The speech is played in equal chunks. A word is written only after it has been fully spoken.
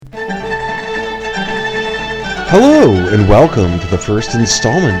Hello and welcome to the first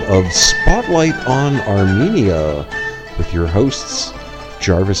installment of Spotlight on Armenia with your hosts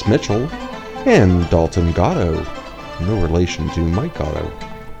Jarvis Mitchell and Dalton Gatto, no relation to Mike Gatto.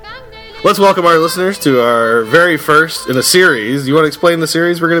 Let's welcome our listeners to our very first in a series. You want to explain the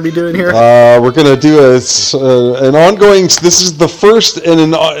series we're going to be doing here? We're going to do an ongoing. This is the first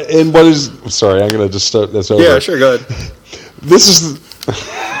in what is. Sorry, I'm going to just start this over. Yeah, sure, go ahead. This is.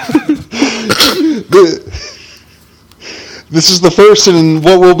 This is the first in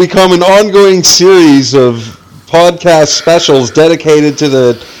what will become an ongoing series of podcast specials dedicated to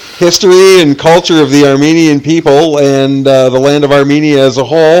the history and culture of the Armenian people and the land of Armenia as a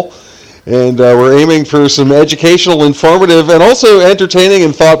whole. And we're aiming for some educational, informative, and also entertaining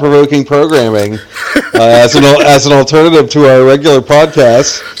and thought-provoking programming as an alternative to our regular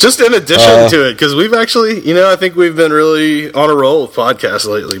podcast. Just in addition to it, because we've actually, I think we've been really on a roll with podcasts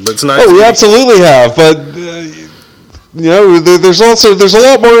lately. But it's nice. Oh, we absolutely have, but. There's a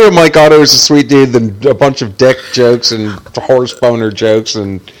lot more of Mike Gatto as a sweet dude than a bunch of dick jokes and horse boner jokes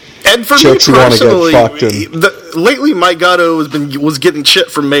and for chicks me who want to personally, get fucked. Lately Mike Gatto was getting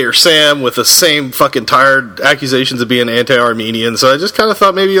shit from Mayor Sam with the same fucking tired accusations of being anti-Armenian. So I just kind of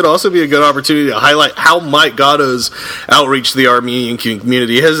thought maybe it'd also be a good opportunity to highlight how Mike Gatto's outreach to the Armenian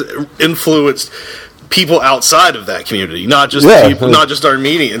community has influenced people outside of that community, not just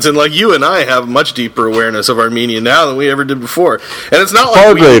Armenians. And like you and I have much deeper awareness of Armenia now than we ever did before. And it's not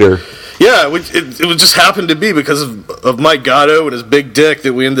far greater. Yeah, it would just happen to be because of Mike Gatto and his big dick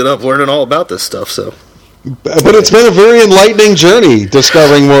that we ended up learning all about this stuff. So, but it's been a very enlightening journey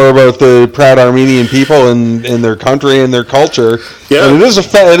discovering more about the proud Armenian people and their country and their culture. Yeah, and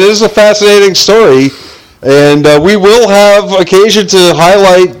it is a fascinating story. And we will have occasion to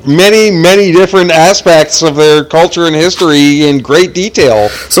highlight many, many different aspects of their culture and history in great detail.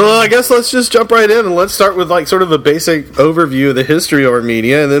 So I guess let's just jump right in and let's start with like sort of a basic overview of the history of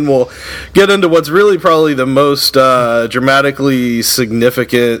Armenia, and then we'll get into what's really probably the most dramatically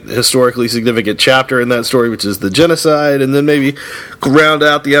significant, historically significant chapter in that story, which is the genocide, and then maybe round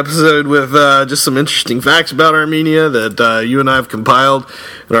out the episode with just some interesting facts about Armenia that you and I have compiled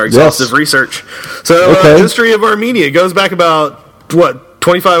in our exhaustive research. So history of Armenia goes back about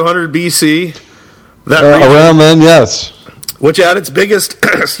 2500 BC. Around then, yes. Which at its biggest,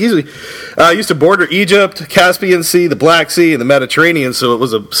 used to border Egypt, Caspian Sea, the Black Sea, and the Mediterranean. So it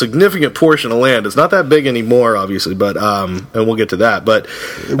was a significant portion of land. It's not that big anymore, obviously, but and we'll get to that. But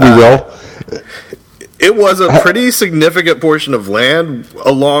we will. It was a pretty significant portion of land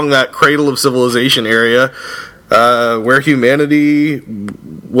along that cradle of civilization area where humanity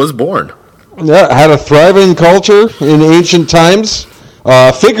was born. Yeah, had a thriving culture in ancient times.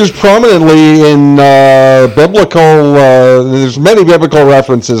 Figures prominently in biblical. There's many biblical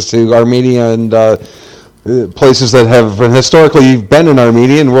references to Armenia and places that have historically been in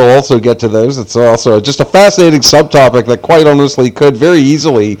Armenia, and we'll also get to those. It's also just a fascinating subtopic that quite honestly could very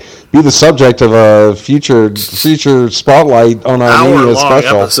easily be the subject of a future Spotlight on Armenia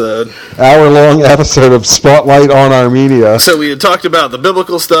special. Hour-long episode of Spotlight on Armenia. So we had talked about the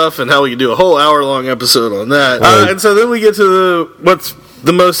biblical stuff and how we could do a whole hour-long episode on that. And so then we get to what's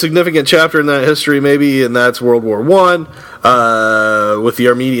the most significant chapter in that history, maybe, and that's World War I, with the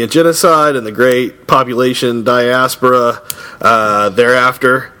Armenian genocide and the great population diaspora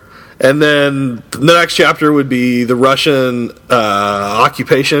thereafter. And then the next chapter would be the Russian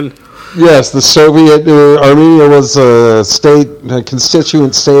occupation. Yes, the Soviet Armenia was a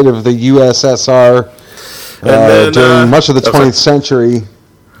constituent state of the USSR during much of the 20th century.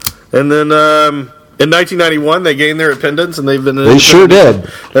 And then in 1991, they gained their independence, and they've been. They sure did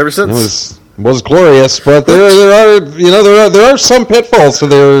ever since. It was glorious, but there are some pitfalls to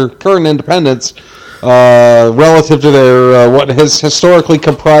their current independence relative to their what has historically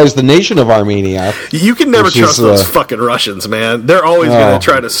comprised the nation of Armenia. You can never trust those fucking Russians, man. They're always going to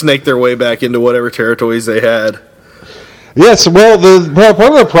try to snake their way back into whatever territories they had. Yes, well, part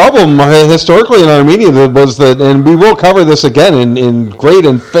of the problem historically in Armenia was that, and we will cover this again in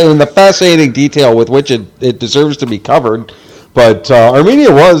the fascinating detail with which it deserves to be covered. But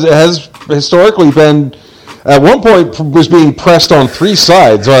Armenia has historically been, at one point, was being pressed on three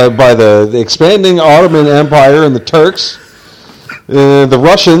sides by the expanding Ottoman Empire and the Turks, the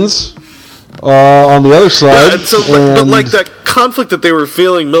Russians on the other side. But like that conflict that they were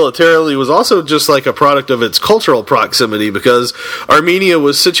feeling militarily was also just like a product of its cultural proximity, because Armenia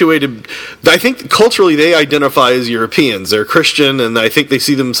was situated, I think culturally they identify as Europeans. They're Christian, and I think they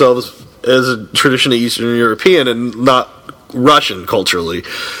see themselves as a traditionally Eastern European and not Russian culturally,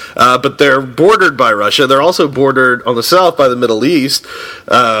 but they're bordered by Russia. They're also bordered on the south by the Middle East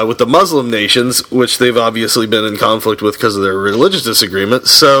with the Muslim nations, which they've obviously been in conflict with because of their religious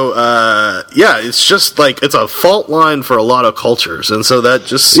disagreements. So, it's just like it's a fault line for a lot of cultures, and so that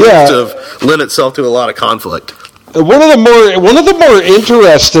just seems to have lent itself to a lot of conflict. One of the more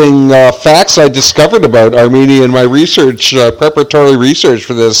interesting facts I discovered about Armenia in my research, preparatory research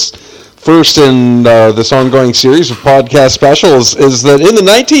for this first in this ongoing series of podcast specials, is that in the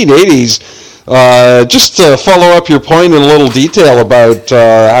 1980s, just to follow up your point in a little detail about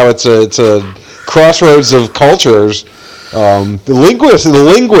how it's a crossroads of cultures, the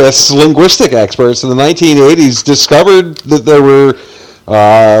linguistic experts in the 1980s discovered that there were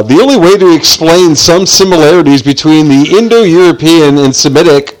the only way to explain some similarities between the Indo-European and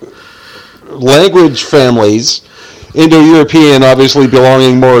Semitic language families, Indo-European obviously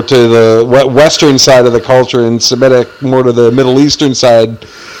belonging more to the western side of the culture and Semitic more to the Middle Eastern side,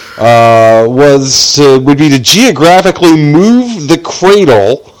 would be to geographically move the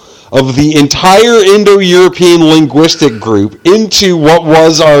cradle of the entire Indo-European linguistic group into what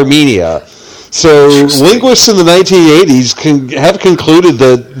was Armenia. So linguists in the 1980s have concluded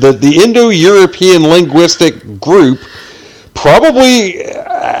that the Indo-European linguistic group probably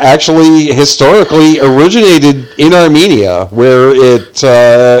actually historically originated in Armenia, where it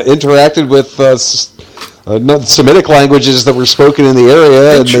interacted with Semitic languages that were spoken in the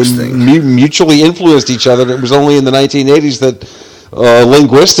area, and they mutually influenced each other. It was only in the 1980s that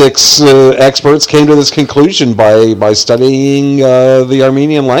linguistics experts came to this conclusion by studying the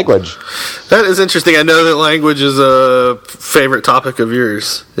Armenian language. That is interesting. I know that language is a favorite topic of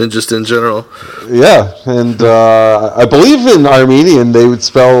yours, and just in general. Yeah, and I believe in Armenian they would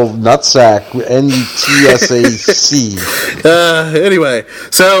spell nutsack N-U-T-S-A-C. Anyway,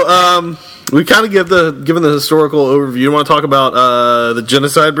 so we kind of given the historical overview. You want to talk about the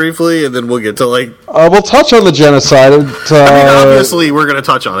genocide briefly, and then we'll get to we'll touch on the genocide. Obviously, we're going to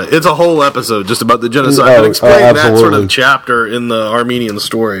touch on it. It's a whole episode just about the genocide, but explain that sort of chapter in the Armenian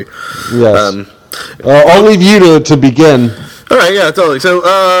story. Yes. I'll leave you to begin. All right. Yeah. Totally. So,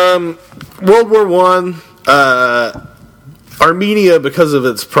 World War I. Armenia, because of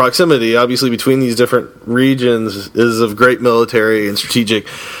its proximity, obviously between these different regions, is of great military and strategic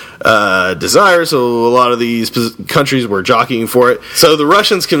desire, so a lot of these countries were jockeying for it. So the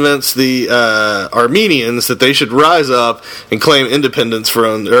Russians convinced the Armenians that they should rise up and claim independence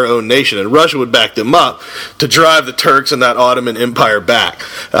for their own nation, and Russia would back them up to drive the Turks and that Ottoman Empire back.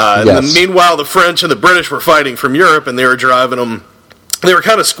 And then meanwhile, the French and the British were fighting from Europe, and they were driving them. They were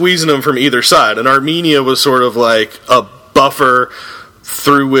kind of squeezing them from either side, and Armenia was sort of like a buffer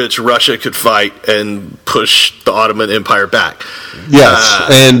through which Russia could fight and push the Ottoman Empire back. Yes,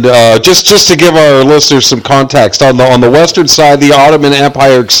 and just to give our listeners some context, on the western side, the Ottoman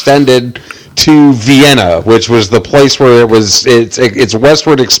Empire extended to Vienna, which was the place where its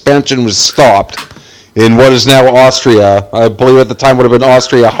westward expansion was stopped in what is now Austria. I believe at the time would have been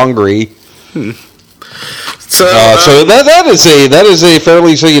Austria-Hungary. So that is a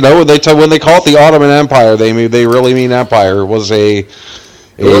fairly, so when they call it the Ottoman Empire, they really mean empire. It was a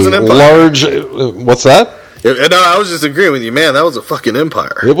large. What's that? No, I was just agreeing with you, man. That was a fucking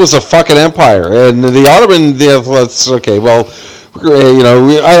empire. It was a fucking empire, and the Ottoman. Okay. Well,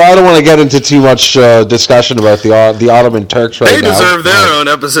 I don't want to get into too much discussion about the Ottoman Turks right now. They deserve their own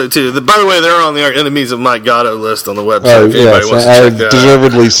episode too. By the way, they're on the Enemies of Mike Gatto list on the website. If anybody wants to check that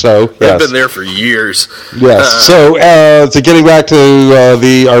deservedly out. So. Yes. They've been there for years. Yes. So getting back to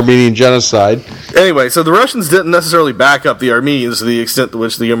the Armenian genocide. Anyway, so the Russians didn't necessarily back up the Armenians to the extent to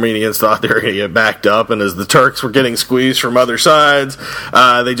which the Armenians thought they were going to get backed up, and as the Turks were getting squeezed from other sides,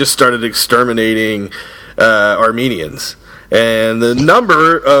 they just started exterminating Armenians. And the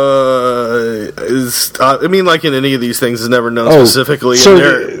number is, like in any of these things, is never known specifically. So and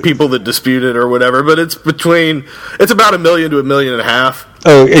there are people that dispute it or whatever, but it's about 1 million to 1.5 million.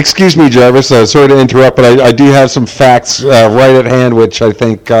 Oh, excuse me, Jarvis. Sorry to interrupt, but I do have some facts right at hand, which I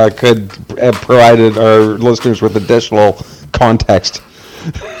think could have provided our listeners with additional context.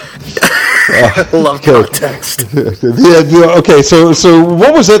 Love context. Okay, so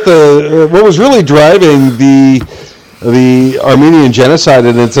what was what was really driving the Armenian genocide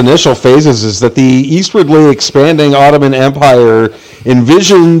in its initial phases is that the eastwardly expanding Ottoman Empire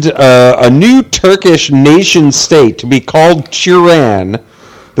envisioned a new Turkish nation state to be called Turan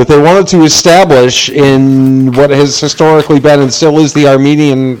that they wanted to establish in what has historically been and still is the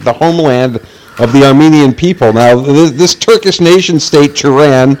homeland of the Armenian people. Now, this Turkish nation state,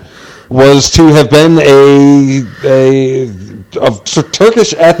 Turan, was to have been of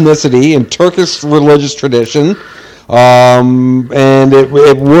Turkish ethnicity and Turkish religious tradition, and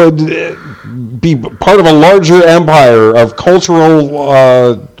it would be part of a larger empire of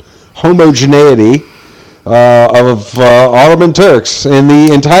cultural homogeneity of Ottoman Turks, and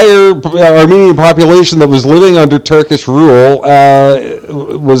the entire Armenian population that was living under Turkish rule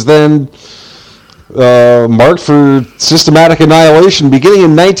was then marked for systematic annihilation beginning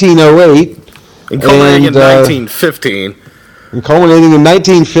in 1908 and culminating in 1915. And culminating in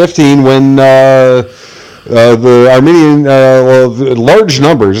 1915 when the Armenian, the large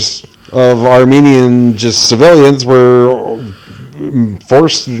numbers of Armenian just civilians were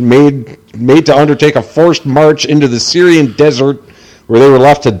made to undertake a forced march into the Syrian desert, where they were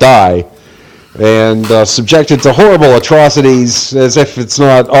left to die, and subjected to horrible atrocities. As if it's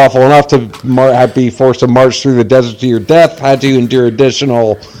not awful enough to be forced to march through the desert to your death, had to endure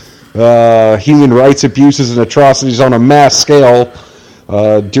additional human rights abuses and atrocities on a mass scale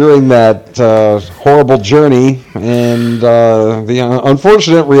during that horrible journey. And the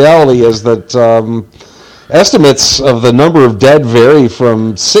unfortunate reality is that estimates of the number of dead vary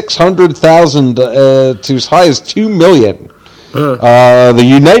from 600,000 to as high as 2 million. The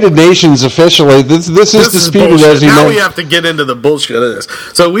United Nations officially, this is disputed as you know. Now we have to get into the bullshit of this.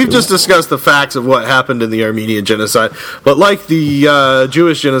 So we've just discussed the facts of what happened in the Armenian genocide, but like the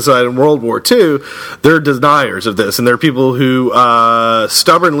Jewish genocide in World War II, there are deniers of this, and there are people who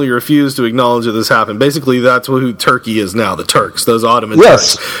stubbornly refuse to acknowledge that this happened. Basically, that's who Turkey is now, the Turks, those Ottoman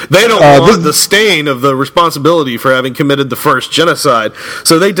Turks. They don't want the stain of the responsibility for having committed the first genocide,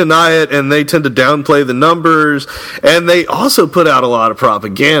 so they deny it, and they tend to downplay the numbers, and they also put out a lot of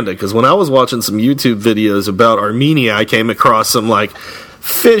propaganda, because when I was watching some YouTube videos about Armenia, I came across some like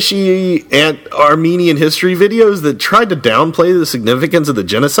fishy Armenian history videos that tried to downplay the significance of the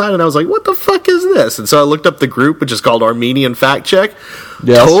genocide, and I was like, what the fuck is this? And so I looked up the group, which is called Armenian Fact Check.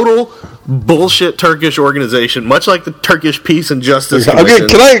 Yes. Total bullshit Turkish organization, much like the Turkish Peace and Justice Commission.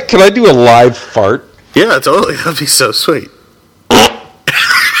 Okay, can I do a live fart? Yeah, totally. That'd be so sweet.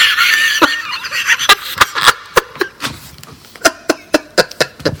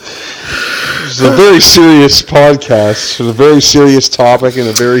 It's a very serious podcast, with a very serious topic, and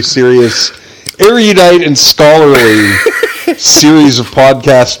a very serious, erudite and scholarly series of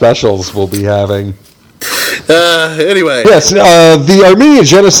podcast specials we'll be having. Anyway. Yes, the Armenian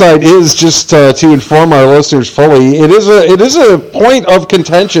genocide is, just to inform our listeners fully, it is a point of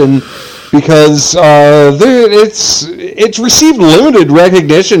contention, because it's received limited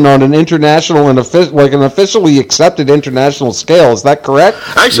recognition on an international and an officially accepted international scale. Is that correct?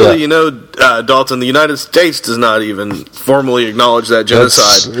 Actually, Dalton, the United States does not even formally acknowledge that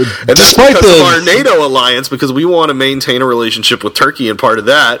genocide. And that's because of our NATO alliance, because we want to maintain a relationship with Turkey, and part of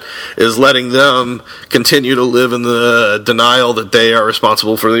that is letting them continue to live in the denial that they are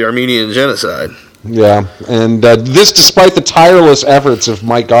responsible for the Armenian genocide. Yeah, and this despite the tireless efforts of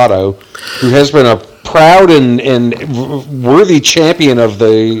Mike Otto, who has been a proud and worthy champion of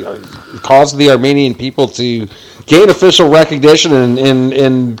the cause of the Armenian people to gain official recognition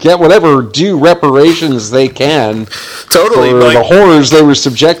and get whatever due reparations they can for the horrors they were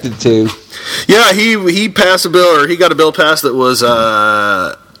subjected to. Yeah, he passed a bill, or he got a bill passed that was...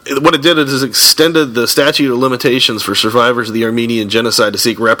 what it did is extended the statute of limitations for survivors of the Armenian genocide to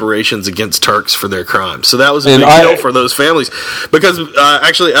seek reparations against Turks for their crimes. So that was a big deal for those families, because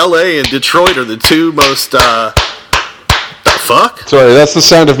actually LA and Detroit are the two most... the fuck? Sorry, that's the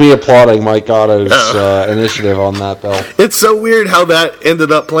sound of me applauding Mike Otto's initiative on that bill. It's so weird how that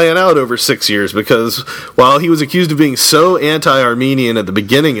ended up playing out over 6 years, because while he was accused of being so anti-Armenian at the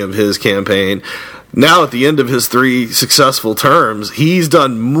beginning of his campaign, now, at the end of his 3 successful terms, he's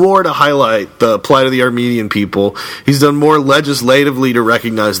done more to highlight the plight of the Armenian people. He's done more legislatively to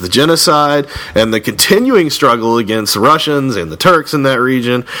recognize the genocide and the continuing struggle against the Russians and the Turks in that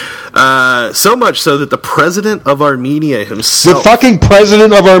region. So much so that the president of Armenia himself... The fucking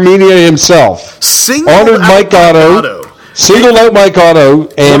president of Armenia himself honored Mike Otto. Singled out Mike Otto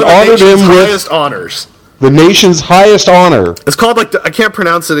and honored him with... highest honors. The nation's highest honor. It's called, I can't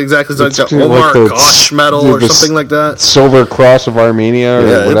pronounce it exactly. It's like the Omar Gosh medal or something like that. Silver Cross of Armenia or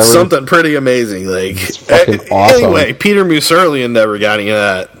whatever. It's something pretty amazing. It's fucking awesome. Anyway, Peter Musurlian never got any of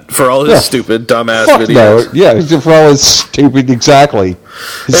that for all his stupid, dumbass videos. No. Yeah, for all his stupid, exactly.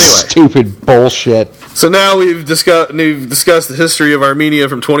 Stupid bullshit. So now we've discussed the history of Armenia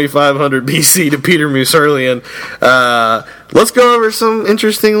from 2500 BC to Peter Musurlian. Let's go over some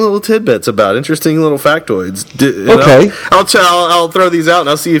interesting little tidbits about interesting little factoids. Okay. I'll throw these out and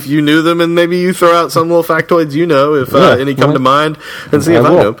I'll see if you knew them, and maybe you throw out some little factoids you know, if any come to mind, and see if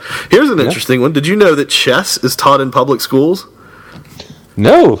I know. Here's an interesting one. Did you know that chess is taught in public schools?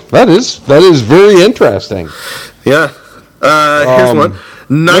 No, that is very interesting. Yeah. Here's one.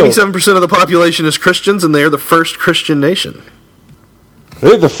 97% of the population is Christians, and they are the first Christian nation.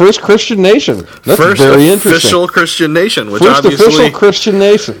 They're the first Christian nation. That's first very interesting. Official Christian nation, which first obviously official Christian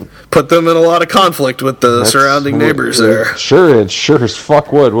nation. Put them in a lot of conflict with the surrounding neighbors there. Sure, it sure as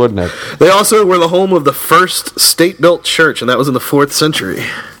fuck would, wouldn't it? They also were the home of the first state-built church, and that was in the 4th century.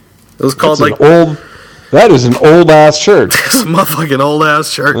 It was called that is an old-ass church. It's a motherfucking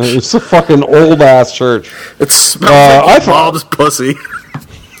old-ass church. It's a fucking old-ass church. It smells like Bob's pussy.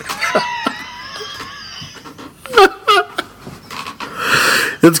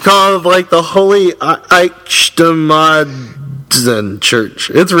 It's called like the Holy Eichstamadsen Church.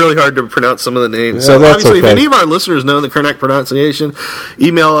 It's really hard to pronounce some of the names. Yeah, so obviously, okay. if any of our listeners know the correct pronunciation,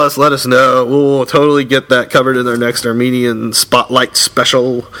 email us, let us know. We'll totally get that covered in our next Armenian Spotlight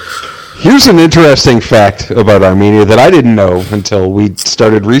special. Here's an interesting fact about Armenia that I didn't know until we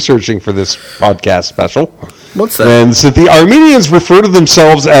started researching for this podcast special. What's that? And so the Armenians refer to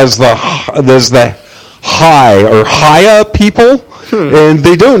themselves as the High or Haya people. And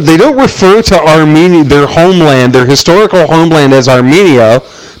they don't refer to Armenia, their homeland, their historical homeland, as Armenia,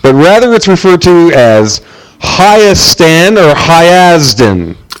 but rather it's referred to as Hayastan or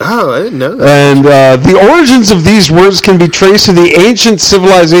Hayazdan. Oh, I didn't know that. And the origins of these words can be traced to the ancient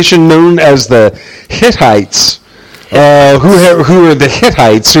civilization known as the Hittites, who are the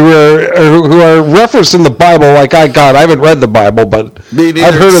Hittites, who are referenced in the Bible. Like I haven't read the Bible, but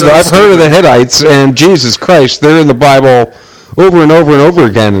I've heard of the Hittites, and Jesus Christ, they're in the Bible over and over and over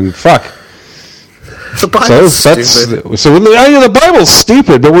again, and fuck. The Bible's stupid. So the Bible's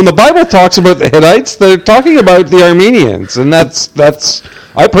stupid, but when the Bible talks about the Hittites, they're talking about the Armenians, and that's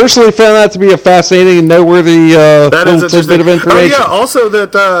I personally found that to be a fascinating and noteworthy little tidbit of information. Oh yeah, also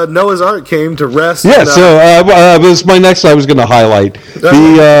that Noah's Ark came to rest. Yeah, was my next I was going to highlight.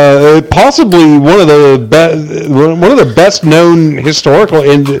 The possibly one of the best known historical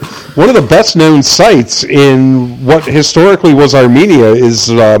and one of the best known sites in what historically was Armenia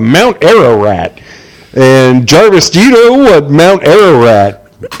is Mount Ararat. And Jarvis, do you know what Mount Ararat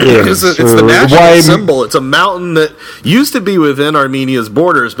is? It's the national symbol. It's a mountain that used to be within Armenia's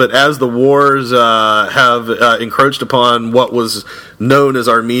borders, but as the wars have encroached upon what was known as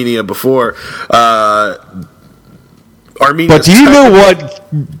Armenia before, Armenia. But do you know what?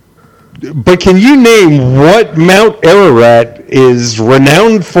 But can you name what Mount Ararat is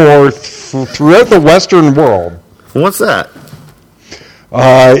renowned for throughout the Western world? What's that?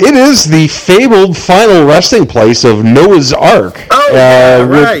 It is the fabled final resting place of Noah's Ark.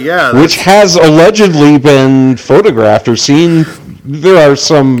 Which has allegedly been photographed or seen. There are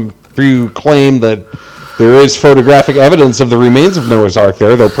some who claim that there is photographic evidence of the remains of Noah's Ark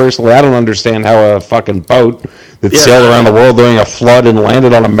there, though personally I don't understand how a fucking boat that sailed around the world during a flood and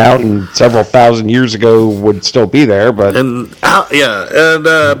landed on a mountain several thousand years ago would still be there. But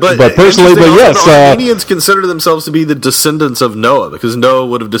personally, yes, Armenians consider themselves to be the descendants of Noah because Noah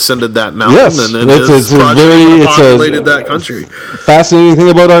would have descended that mountain and populated that country. Fascinating thing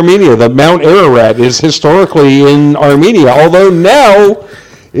about Armenia, the Mount Ararat is historically in Armenia, although now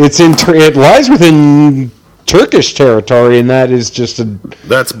it lies within Turkish territory, and that is just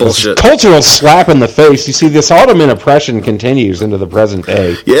that's bullshit. Cultural slap in the face. You see, this Ottoman oppression continues into the present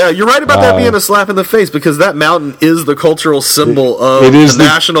day. Yeah, you're right about that being a slap in the face because that mountain is the cultural symbol of the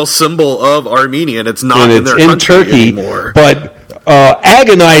national symbol of Armenia, and it's not in their country Turkey anymore. But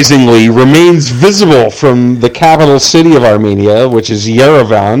agonizingly remains visible from the capital city of Armenia, which is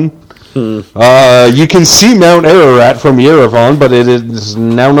Yerevan. You can see Mount Ararat from Yerevan, but it is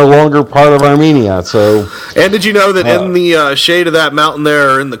now no longer part of Armenia. So, and did you know that in the shade of that mountain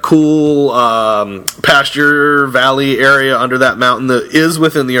there, in the cool pasture valley area under that mountain that is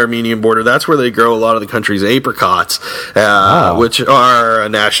within the Armenian border, that's where they grow a lot of the country's apricots, which are a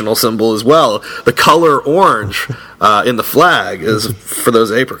national symbol as well. The color orange in the flag is for those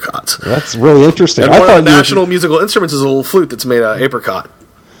apricots. That's really interesting. And one of the national musical instruments is a little flute that's made out of apricot.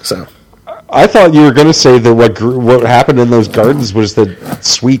 So. I thought you were going to say that what happened in those gardens was that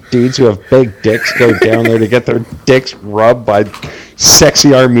sweet dudes who have big dicks go down there to get their dicks rubbed by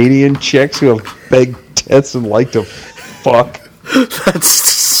sexy Armenian chicks who have big tits and like to fuck. That's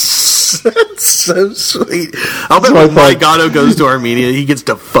so sweet. I'll bet when Mike Gatto goes to Armenia, he gets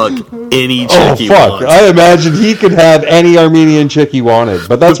to fuck any chick he wants. I imagine he could have any Armenian chick he wanted.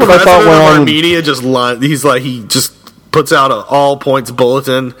 But that's what I thought went on. Armenia he just puts out an all-points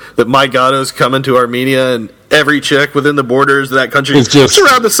bulletin that Mike Gatto's coming to Armenia, and every chick within the borders of that country is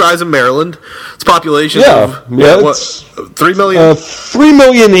around the size of Maryland. Its population of 3 million? 3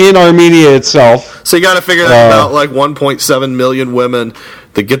 million in Armenia itself. So you got to figure that about like 1.7 million women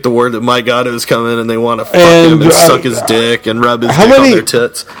that get the word that Mike Gatto's coming and they want to fuck him and suck his dick and rub his dick on their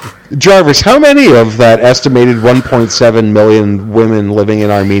tits. Jarvis, how many of that estimated 1.7 million women living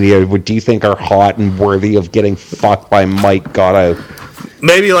in Armenia do you think are hot and worthy of getting fucked by Mike Gatto?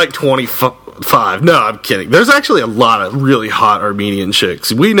 Maybe like 25. No, I'm kidding. There's actually a lot of really hot Armenian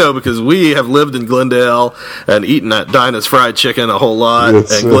chicks. We know because we have lived in Glendale and eaten at Dinah's Fried Chicken a whole lot and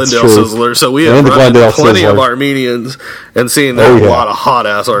Glendale Sizzler. So we have run into plenty of Armenians and seen a lot of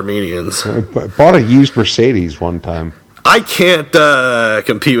hot-ass Armenians. I bought a used Mercedes one time. I can't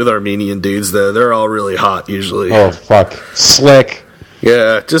compete with Armenian dudes, though. They're all really hot, usually. Oh, fuck. Slick.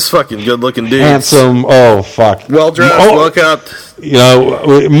 Yeah, just fucking good-looking dudes. Handsome. Oh, fuck. Well-dressed, well-kept. You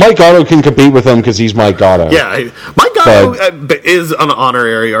know, Mike Gatto can compete with him because he's Mike Gatto. Yeah, Mike Gatto is an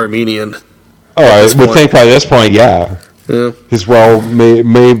honorary Armenian. Oh, I would think by this point, yeah. As well, may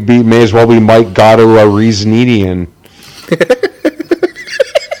as well be Mike Gatto a Reasonidian.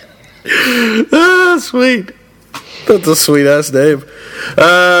 Sweet. That's a sweet-ass name.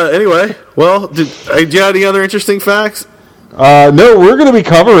 Anyway, well, do you have any other interesting facts? No, we're going to be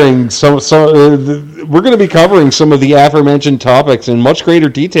covering some of the aforementioned topics in much greater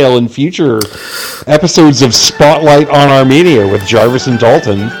detail in future episodes of Spotlight on Armenia with Jarvis and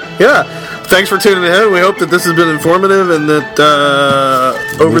Dalton. Yeah, thanks for tuning in. We hope that this has been informative and that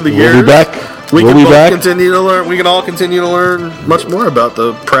over the years we'll be back. We can all continue to learn much more about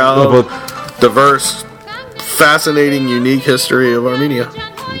the proud, diverse, fascinating, unique history of Armenia.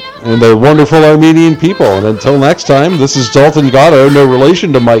 And they're wonderful Armenian people. And until next time, this is Dalton Gatto, no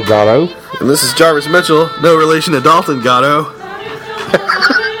relation to Mike Gatto. And this is Jarvis Mitchell, no relation to Dalton Gatto.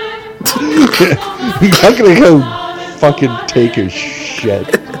 I'm going to go fucking take a shit.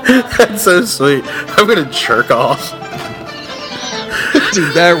 That's so sweet. I'm going to jerk off.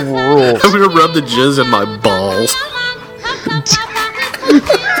 Dude, that rules. I'm going to rub the jizz in my balls.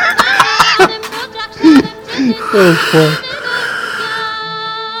 Oh, fuck.